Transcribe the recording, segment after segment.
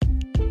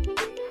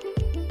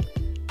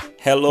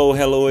Hello,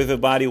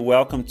 everybody.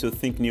 Welcome to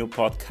Think New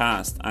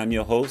Podcast. I'm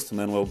your host,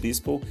 Manuel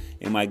Bispo,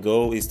 and my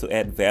goal is to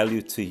add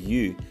value to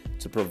you,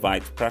 to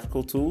provide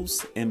practical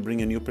tools and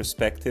bring a new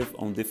perspective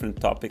on different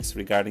topics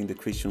regarding the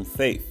Christian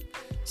faith.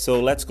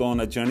 So let's go on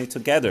a journey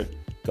together.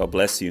 God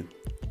bless you.